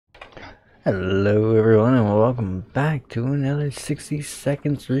Hello everyone and welcome back to another 60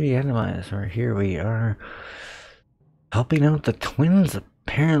 seconds Reatomized, where here we are helping out the twins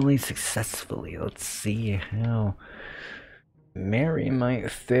apparently successfully. Let's see how Mary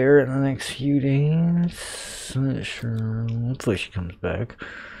might fare in the next few days. Not sure. Hopefully she comes back.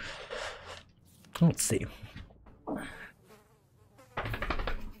 Let's see. Oh,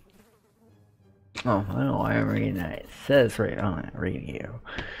 I don't know why I'm reading that. It says right on it, radio.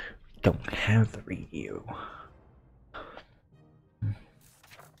 Don't have the radio.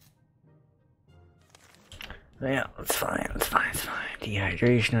 Yeah, it's fine, it's fine, it's fine.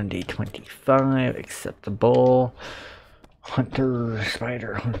 Dehydration on day 25, acceptable. Hunter,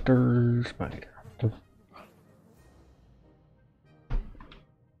 spider, hunter, spider, hunter.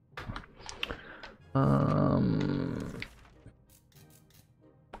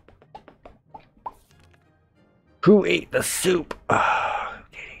 Who ate the soup? Oh, who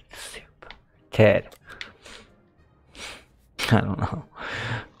did eat the soup? Ted. I don't know.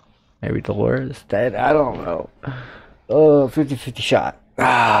 Maybe Dolores? Ted? I don't know. Oh, 50-50 shot.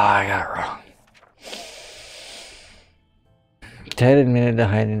 Ah, I got it wrong. Ted admitted to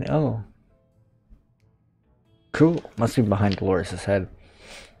hiding. Oh. Cool. Must be behind Dolores' head.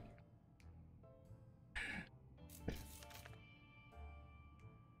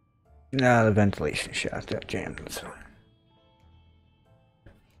 Nah, the ventilation shaft got jammed. That's fine.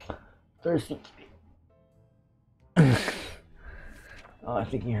 Thirsty. Oh, I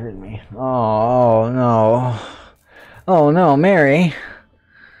think you heard me. Oh, no. Oh, no, Mary.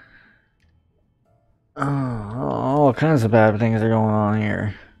 Oh, all kinds of bad things are going on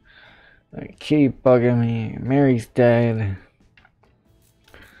here. Kitty bugging me. Mary's dead.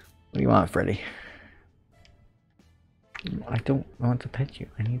 What do you want, Freddy? I don't want to pet you.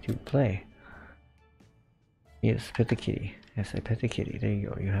 I need to play. Yes, pet the kitty. Yes, I pet the kitty. There you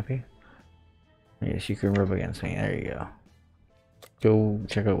go. Are you happy? Yes, you can rub against me. There you go. Go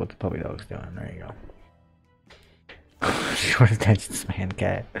check out what the puppy dog's doing. There you go. Short attention span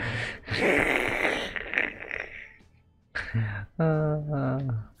cat. I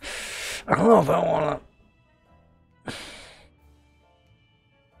don't know if I wanna.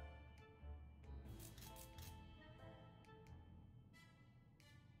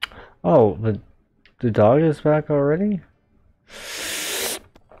 Oh, the dog is back already?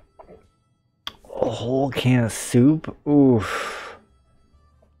 A whole can of soup? Oof.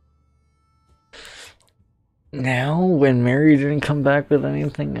 Now, when Mary didn't come back with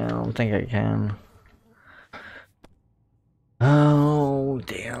anything, I don't think I can. Oh,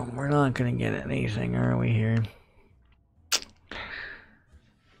 damn. We're not gonna get anything, are we, here?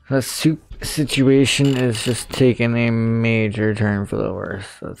 The soup situation is just taking a major turn for the worse.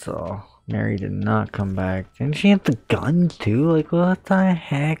 That's all. Mary did not come back. Didn't she have the gun, too? Like, what the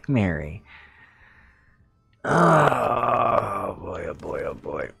heck, Mary? Oh, boy, oh, boy, oh,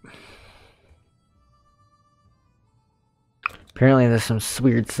 boy. Apparently, there's some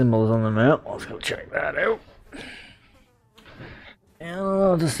weird symbols on the map. Let's go check that out. I don't know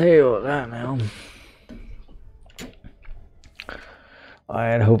what to say about that now. I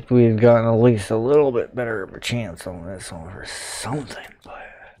had hoped we had gotten at least a little bit better of a chance on this one for something, but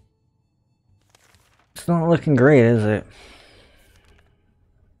it's not looking great, is it?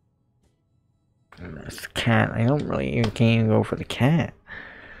 And this cat, I don't really even can't even go for the cat.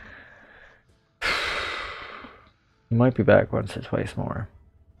 He might be back once or twice more.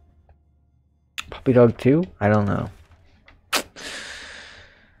 Puppy dog too? I don't know.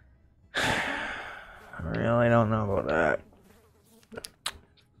 I really don't know about that.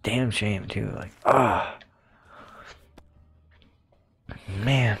 Damn shame too, like, ah,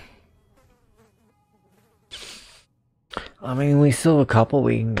 man. I mean, we still have a couple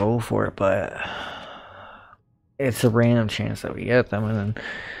we can go for it, but it's a random chance that we get them, and then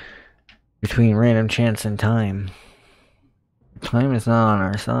between random chance and time is not on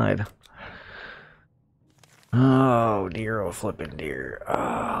our side. Oh dear, oh flippin' dear.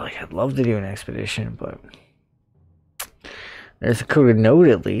 Oh, I'd love to do an expedition, but there's a coded note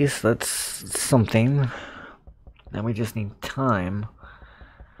at least. That's something. Now we just need time.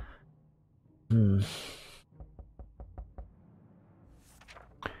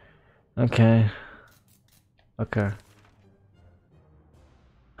 Okay. Okay.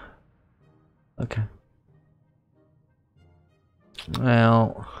 Okay.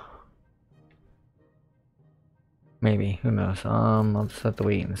 Well, maybe. Who knows? I'll just have to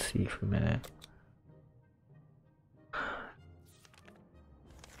wait and see for a minute.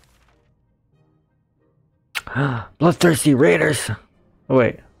 Bloodthirsty raiders! Oh,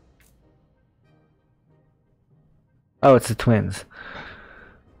 wait. Oh, it's the twins.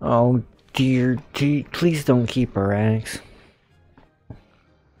 Oh, dear, please don't keep her eggs.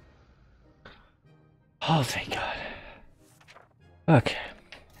 Oh, thank God. Okay.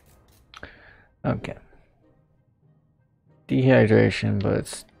 Okay. Dehydration, but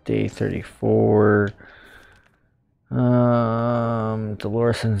it's day 34.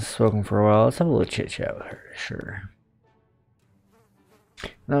 Dolores hasn't spoken for a while. Let's have a little chit chat with her, sure.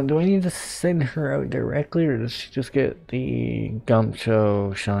 Now, do I need to send her out directly, or does she just get the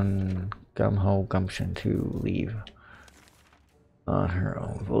gumho gumption to leave on her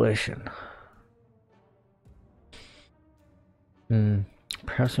own volition?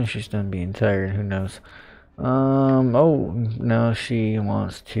 Perhaps when she's done being tired, who knows? Oh, no, she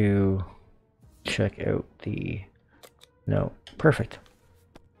wants to check out the... No, perfect.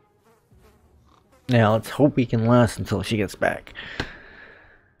 Now, let's hope we can last until she gets back.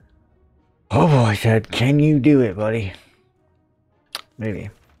 Oh boy, Ted, can you do it, buddy? Maybe.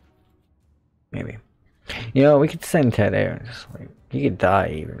 Maybe. You know, we could send Ted out. Just, like, he could die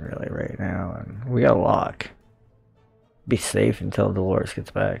even, really, right now. And we got a lock. Be safe until Dolores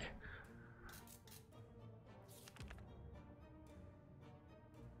gets back.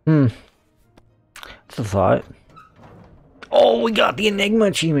 It's a thought. Oh, we got the Enigma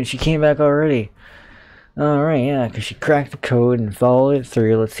achievement. She came back already. Alright, yeah, because she cracked the code and followed it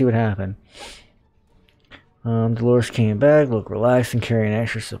through. Let's see what happened. Dolores came back, looked relaxed and carrying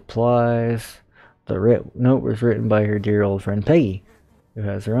extra supplies. The note was written by her dear old friend Peggy, who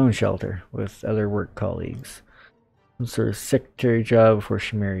has her own shelter with other work colleagues. Some sort of secretary job before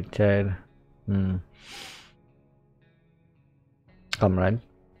she married Ted. Comrade.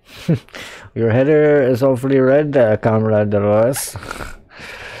 Your header is hopefully read, Comrade Dolores.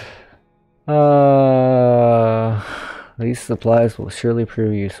 These supplies will surely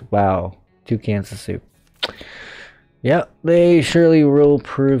prove useful. Wow, 2 cans of soup. Yep, they surely will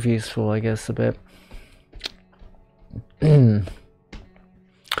prove useful, I guess, a bit.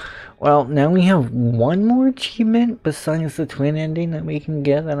 Well, now we have one more achievement besides the twin ending that we can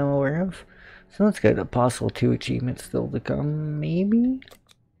get that I'm aware of. So let's get a possible 2 achievements still to come, maybe?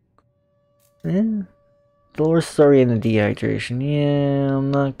 Yeah. Dolores' story and the dehydration. Yeah, I'm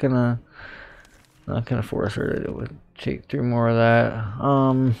not gonna force her to take through more of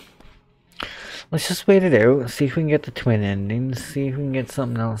that. Let's just wait it out, see if we can get the twin endings, see if we can get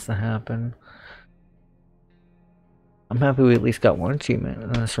something else to happen. I'm happy we at least got 1 achievement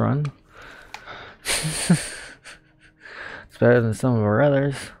in this run. It's better than some of our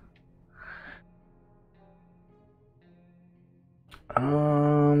others.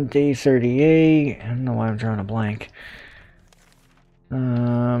 Day 38. I don't know why I'm drawing a blank.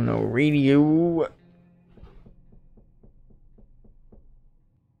 No radio.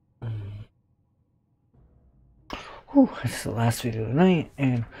 Whew, it's the last video of the night,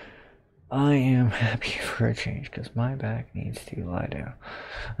 and I am happy for a change because my back needs to lie down.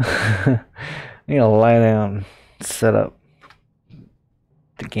 I need to lie down, set up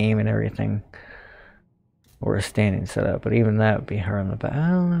the game and everything, or a standing setup. But even that would be hard on the back. I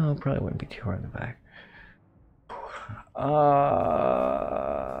don't know. It probably wouldn't be too hard on the back.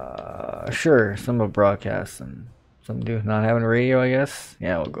 Sure. Some of broadcasts and some do not having radio, I guess.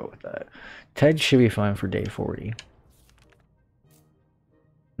 Yeah, we'll go with that. Ted should be fine for day 40.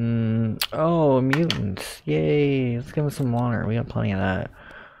 Oh, mutants. Yay. Let's give him some water. We got plenty of that.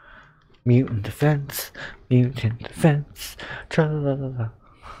 Mutant defense. Mutant defense. Tra-la-la-la.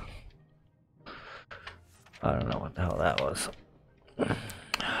 I don't know what the hell that was.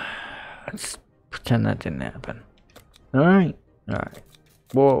 Let's pretend that didn't happen. Alright. Alright.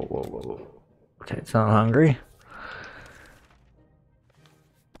 Whoa, whoa, whoa, whoa. Ted's not hungry.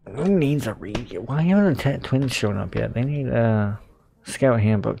 Who needs a radio? Why haven't the twins shown up yet? They need a scout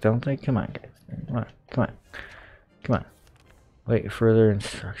handbook, don't they? Come on, guys. Come on. Come on. Come on. Wait, further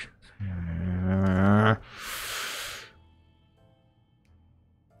instructions.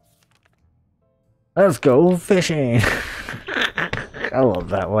 Let's go fishing. I love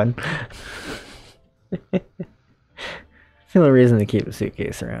that one. The only reason to keep a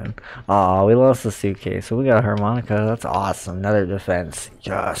suitcase around. Aw, we lost the suitcase, so we got a harmonica. That's awesome. Another defense.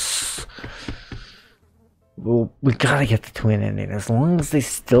 Yes. Well, we gotta get the twin ending. As long as they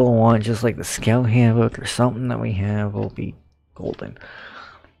still want just like the scout handbook or something that we have, will be golden.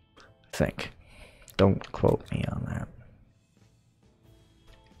 I think. Don't quote me on that.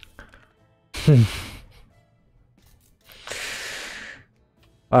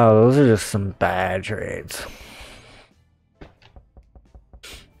 Wow, those are just some bad trades.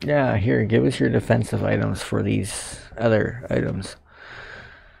 Yeah, here, give us your defensive items for these other items.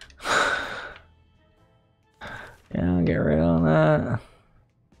 Yeah, I'll get rid of that.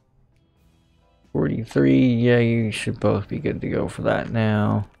 43, yeah, you should both be good to go for that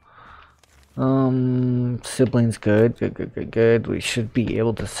now. Siblings good, good. We should be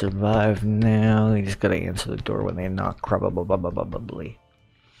able to survive now. You just gotta answer the door when they knock, probably.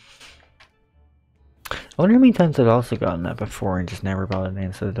 I wonder how many times I've also gotten that before and just never bothered to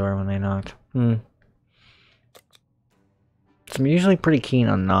answer the door when they knocked. So I'm usually pretty keen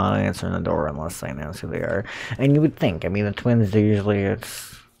on not answering the door unless I know who they are. And you would think, I mean, the twins, usually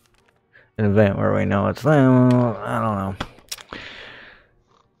it's an event where we know it's them. I don't know.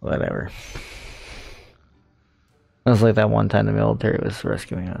 Whatever. It was like that one time the military was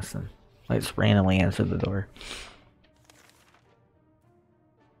rescuing us and I just randomly answered the door.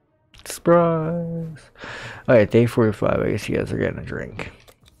 Surprise! Alright, day 45. I guess you guys are getting a drink.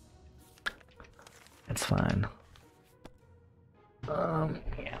 That's fine.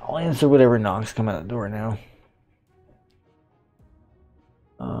 Yeah, I'll answer whatever knocks come out the door now.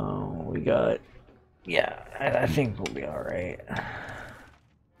 We got... Yeah, I think we'll be alright.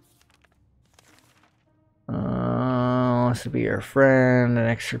 Wants to be your friend, an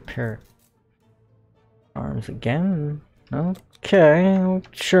extra pair of arms again. Okay,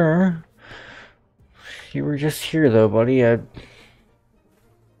 sure. You were just here though, buddy. I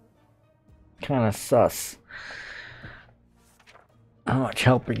kind of sus. How much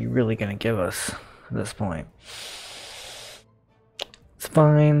help are you really gonna give us at this point? It's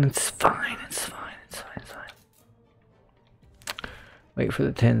fine. It's fine. Wait for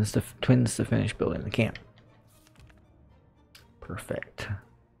the twins to finish building the camp. Perfect.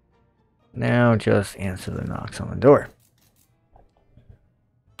 Now just answer the knocks on the door.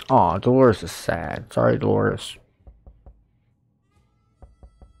 Aw, Dolores is sad. Sorry, Dolores.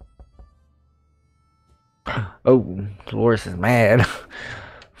 Oh, Dolores is mad.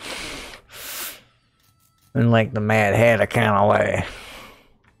 In like the Mad Hatter kind of way.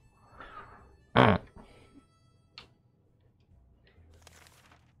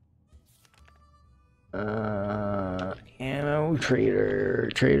 Ammo trader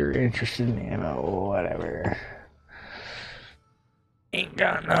interested in ammo, whatever. Ain't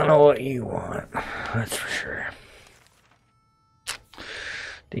got none of what you want, that's for sure.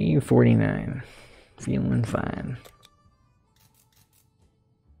 Day 49, feeling fine.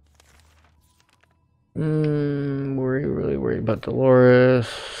 Really worried about Dolores.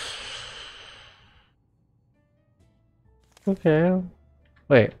 Okay.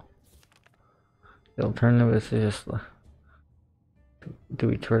 Wait. The alternative is to just... Do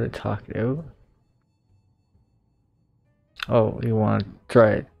we try to talk it out? Oh, you want to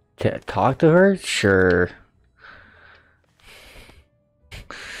try to talk to her? Sure.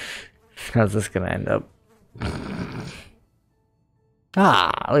 How's this gonna end up?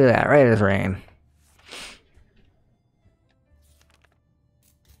 Ah, look at that, right as rain.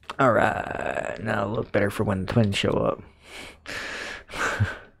 Alright, now it'll look better for when the twins show up.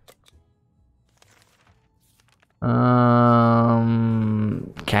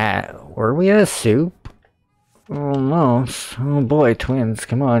 Cat, were we at a soup? Almost. Oh boy, twins,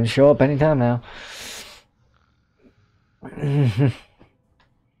 come on, show up anytime now.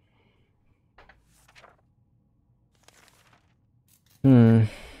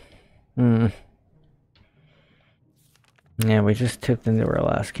 Yeah, we just tipped into our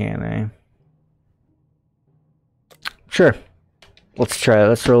last can, eh? Sure. Let's try it.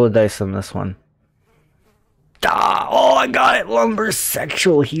 Let's roll a dice on this one. Ah, oh, I got it!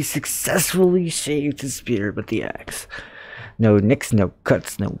 Lumbersexual. He successfully shaved his spear with the axe. No nicks, no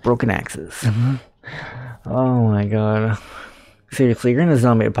cuts, no broken axes. Oh my god. Seriously, you're in a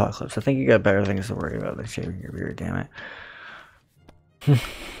zombie apocalypse. I think you got better things to worry about than shaving your beard, damn it.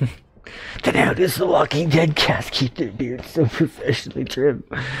 Then how does the Walking Dead cast keep their beards so professionally trimmed?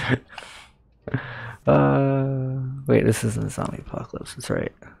 Wait, this isn't a zombie apocalypse, that's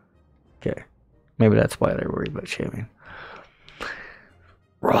right. Okay. Maybe that's why they're worried about shaving.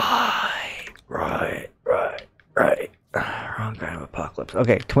 Right. Wrong kind of apocalypse.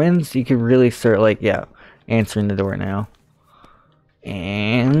 Okay, twins, you can really start, like, yeah, answering the door now.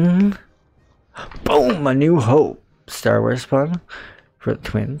 And... boom! A New Hope. Star Wars pun for the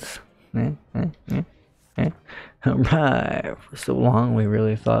twins. Alright. For so long, we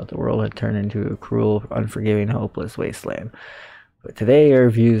really thought the world had turned into a cruel, unforgiving, hopeless wasteland. But today,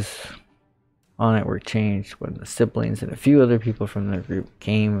 our views on it were changed when the siblings and a few other people from their group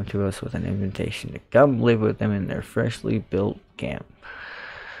came to us with an invitation to come live with them in their freshly built camp.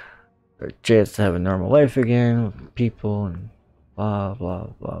 Their chance to have a normal life again with people and blah blah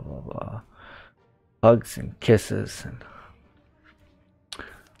blah blah blah. Hugs and kisses and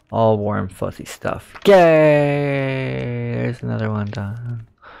all warm fuzzy stuff. Yay! There's another one done.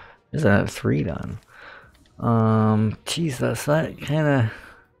 Just have 3 done. Jesus, that kind of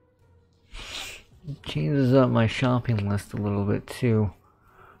changes up my shopping list a little bit too.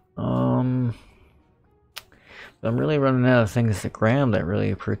 I'm really running out of things to grab that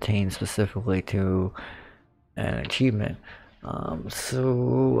really pertain specifically to an achievement.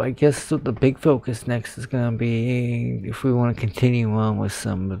 So I guess the big focus next is going to be, if we want to continue on with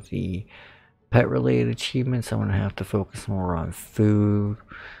some of the pet related achievements, I'm going to have to focus more on food,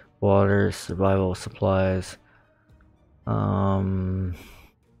 water, survival supplies. And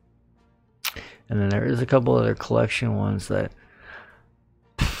then there is a couple other collection ones that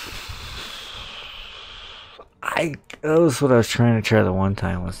that was what I was trying to try the one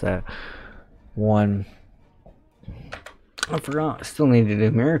time, was that one. I forgot, I still need to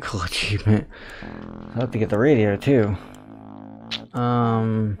do miracle achievement. I have to get the radio too.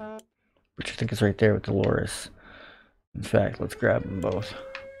 Which I think is right there with Dolores. In fact, let's grab them both.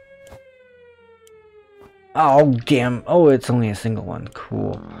 Oh damn! Oh, it's only a single one.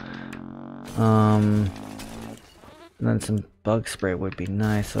 Cool. And then some bug spray would be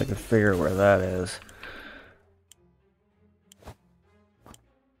nice, so I could figure where that is.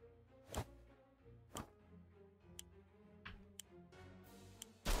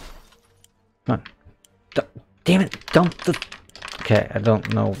 Come on. Damn it! Dump the... Okay, I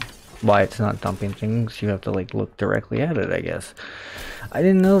don't know why it's not dumping things. You have to like look directly at it, I guess. I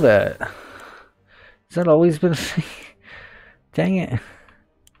didn't know that. Has that always been a thing? Dang it.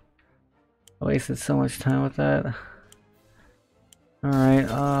 I wasted so much time with that. Alright,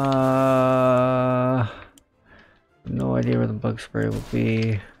 no idea where the bug spray will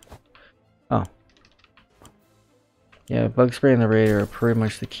be. Oh. Yeah, bug spray and the radar are pretty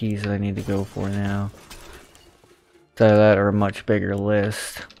much the keys that I need to go for now. Outside of that, or a much bigger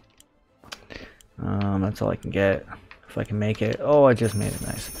list. That's all I can get. If I can make it. Oh, I just made it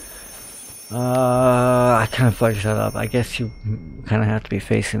nice. I kind of fudged that up. I guess you kind of have to be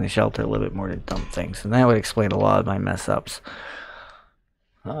facing the shelter a little bit more to dump things, and that would explain a lot of my mess ups.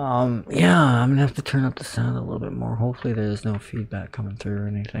 Yeah, I'm gonna have to turn up the sound a little bit more. Hopefully there's no feedback coming through or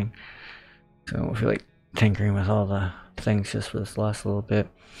anything. So I don't feel like tinkering with all the things just for this last little bit.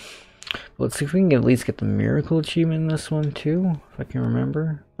 But let's see if we can at least get the miracle achievement in this one too, if I can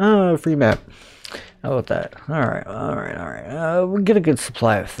remember. Oh, free map. How about that? Alright. We'll get a good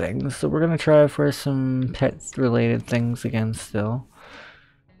supply of things. So we're gonna try for some pet related things again still.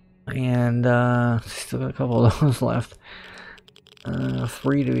 And still got a couple of those left.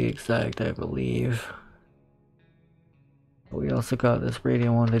 3 to be exact, I believe. But we also got this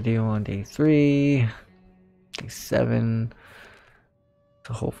radio one to do on day 3, day 7.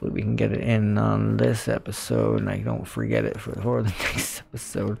 So hopefully we can get it in on this episode and I don't forget it for the next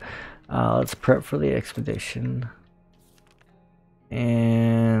episode. Let's prep for the expedition.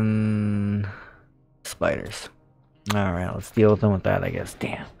 And spiders. Alright, let's deal with them with that, I guess.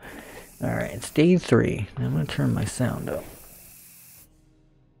 Damn. Alright, it's day 3. I'm gonna turn my sound up.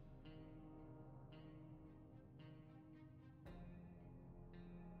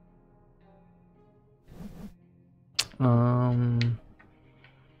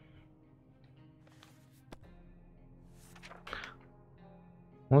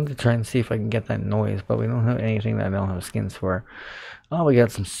 I wanted to try and see if I can get that noise, but we don't have anything that I don't have skins for. Oh, we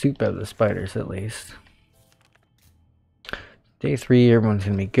got some soup out of the spiders at least. Day 3, everyone's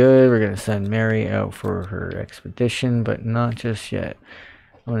gonna be good. We're gonna send Mary out for her expedition, but not just yet.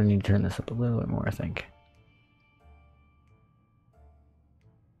 I'm gonna need to turn this up a little bit more, I think.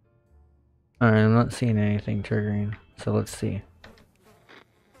 Alright, I'm not seeing anything triggering, so let's see.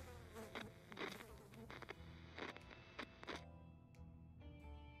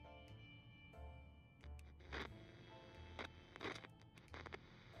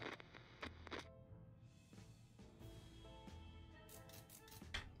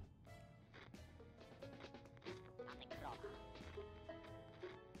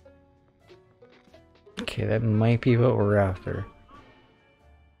 Okay, that might be what we're after.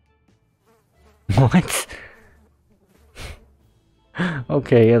 What?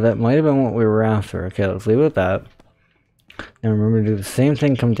 Okay, yeah, that might have been what we were after. Okay, let's leave it at that. And remember to do the same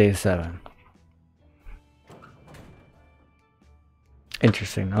thing come day 7.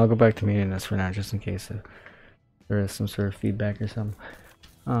 Interesting. I'll go back to muting this for now, just in case there is some sort of feedback or something.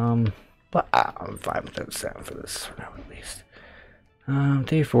 But I'm fine with that sound for this for now, at least.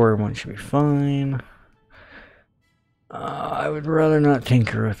 Day 4, everyone should be fine. I would rather not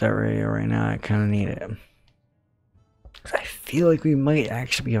tinker with that radio right now. I kind of need it. I feel like we might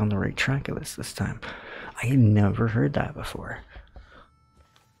actually be on the right track of this time. I had never heard that before.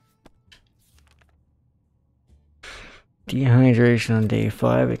 Dehydration on day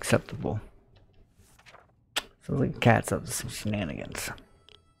 5, acceptable. Sounds like cat's up to some shenanigans.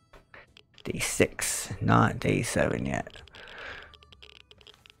 Day 6, not day 7 yet.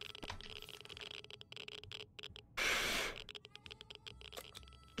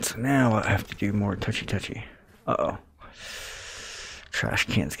 So now I have to do more touchy. Uh-oh. Trash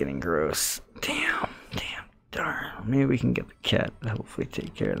can's getting gross. Damn, darn. Maybe we can get the cat to hopefully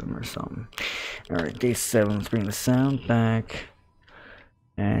take care of them or something. Alright, day 7, let's bring the sound back.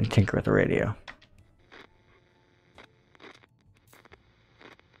 And tinker with the radio.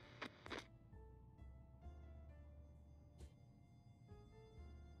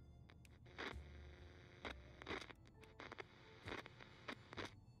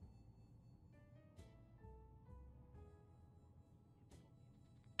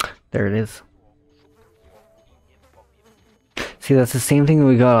 There it is. See, that's the same thing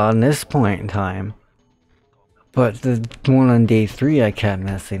we got on this point in time. But the one on day 3 I kept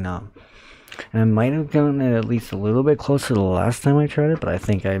messing up. And I might have gotten it at least a little bit closer to the last time I tried it, but I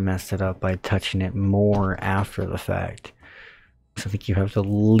think I messed it up by touching it more after the fact. So I think you have to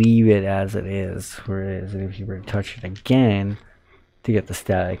leave it as it is, where it is. And if you were to touch it again to get the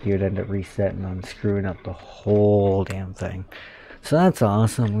static, you would end up resetting and unscrewing up the whole damn thing. So that's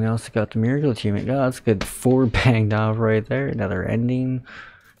awesome. We also got the miracle achievement. God, that's good. 4 banged off right there. Another ending.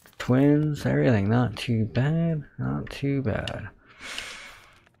 Twins, everything. Not too bad. Not too bad.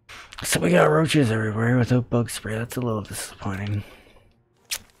 So we got roaches everywhere without bug spray. That's a little disappointing.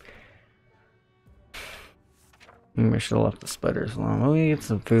 Maybe I should have left the spiders alone. Well, we get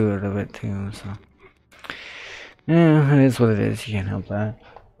some food out of it too, so. Yeah, it is what it is. You can't help that.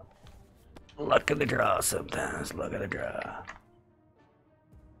 Luck of the draw sometimes. Luck of the draw.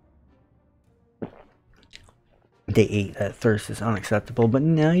 Day 8, that thirst is unacceptable, but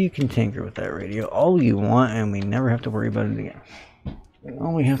now you can tinker with that radio all you want, and we never have to worry about it again.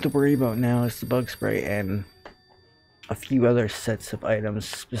 All we have to worry about now is the bug spray and a few other sets of items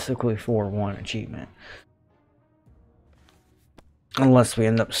specifically for one achievement. Unless we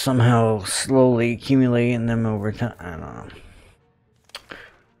end up somehow slowly accumulating them over time. I don't know.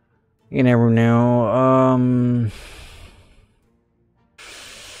 You never know.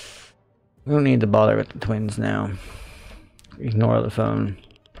 We don't need to bother with the twins now. Ignore the phone.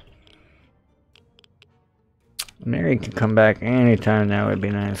 Mary could come back anytime now, would be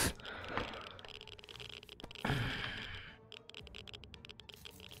nice. I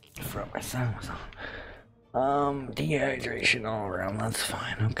forgot my sound was on. Dehydration all around, that's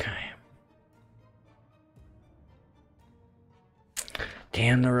fine, okay.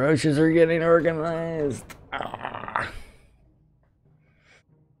 Damn, the roaches are getting organized. Ah.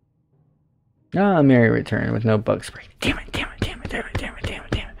 Ah, Mary returned with no bug spray. Damn it.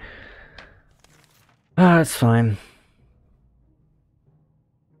 Ah, that's fine.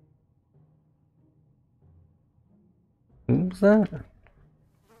 What was that?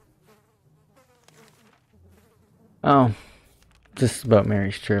 Oh, just about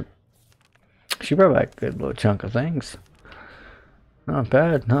Mary's trip. She brought back a good little chunk of things. Not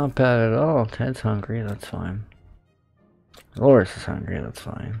bad at all. Ted's hungry, that's fine. Loris is hungry, that's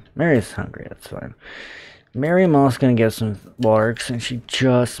fine. Mary's hungry, that's fine. Mary Moss gonna get some water since she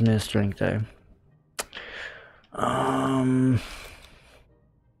just missed drink day. I'm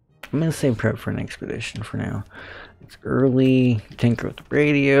gonna say prep for an expedition for now. It's early, tinker with the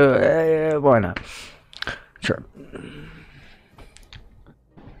radio, why not? Sure.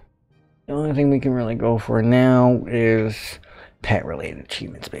 The only thing we can really go for now is pet related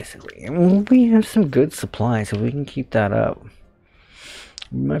achievements, basically. And we have some good supplies, so we can keep that up.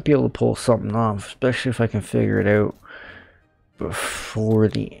 We might be able to pull something off, especially if I can figure it out before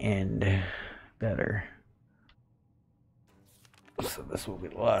the end better. So this will be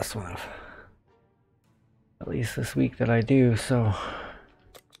the last one of at least this week that I do, so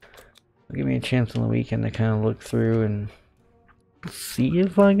it'll give me a chance on the weekend to kind of look through and see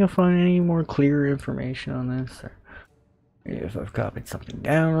if I can find any more clear information on this, or if I've copied something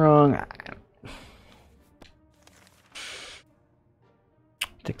down wrong.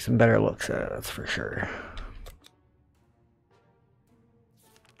 Take some better looks at it, that's for sure.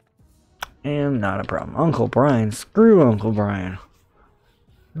 And not a problem. Uncle Brian, screw Uncle Brian.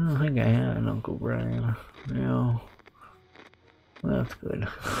 I don't think I had an Uncle Brian. No. Well, that's good.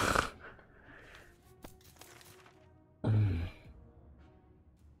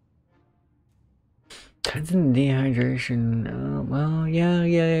 Ted's in dehydration. Well,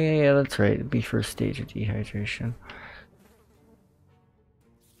 yeah, that's right. It'd be first stage of dehydration.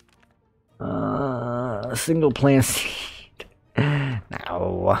 Single plant seed.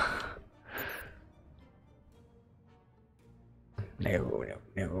 No.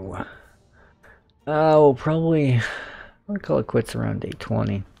 No. We'll probably, I'll call it quits around day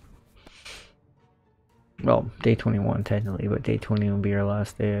 20. Well, day 21 technically, but day 20 will be our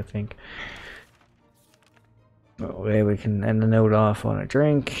last day, I think. Well, maybe we can end the note off on a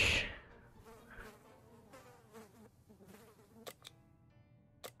drink.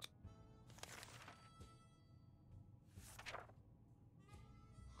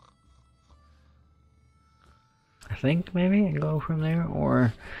 I think maybe and go from there,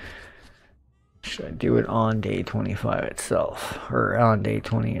 or should I do it on day 25 itself, or on day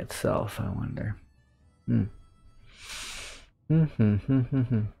 20 itself? I wonder. That'd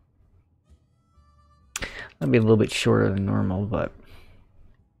be a little bit shorter than normal, but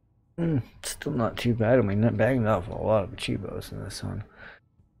still not too bad. I mean, not bagging off a lot of Chibos in this one,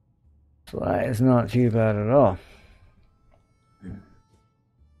 so that is not too bad at all.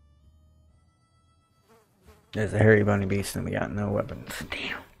 There's a hairy bunny beast and we got no weapons.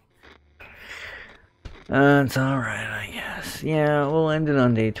 Damn. It's alright, I guess. Yeah, we'll end it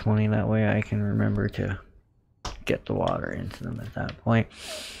on day 20. That way I can remember to get the water into them at that point.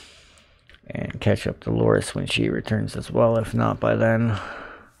 And catch up to Loris when she returns as well. If not by then,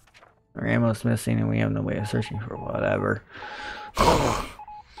 our ammo's missing and we have no way of searching for whatever.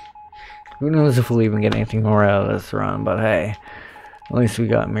 Who knows if we'll even get anything more out of this run, but hey. At least we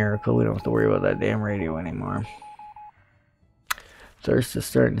got Miracle. We don't have to worry about that damn radio anymore. Thirst is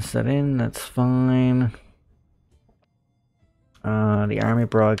starting to set in. That's fine. The army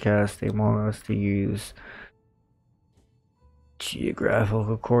broadcast, they want us to use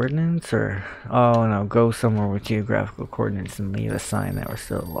geographical coordinates, or oh no, go somewhere with geographical coordinates and leave a sign that we're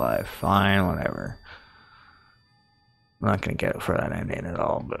still alive. Fine, whatever. I'm not gonna get it for that ending at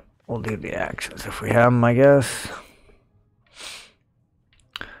all, but we'll do the actions if we have them, I guess.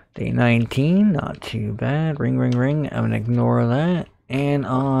 Day 19, not too bad. Ring, ring, ring. I'm gonna ignore that. And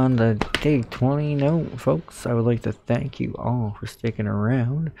on the day 20 note, folks, I would like to thank you all for sticking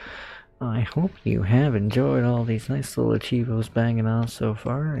around. I hope you have enjoyed all these nice little achievos banging on so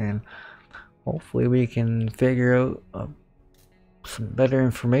far, and hopefully we can figure out some better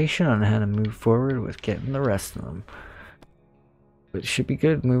information on how to move forward with getting the rest of them. But it should be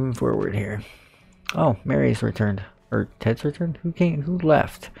good moving forward here. Oh, Mary's returned. Or Ted's returned? Who came? Who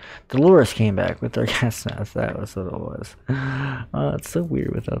left? Dolores came back with our guest now. That was what it was. Oh, it's so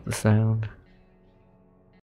weird without the sound.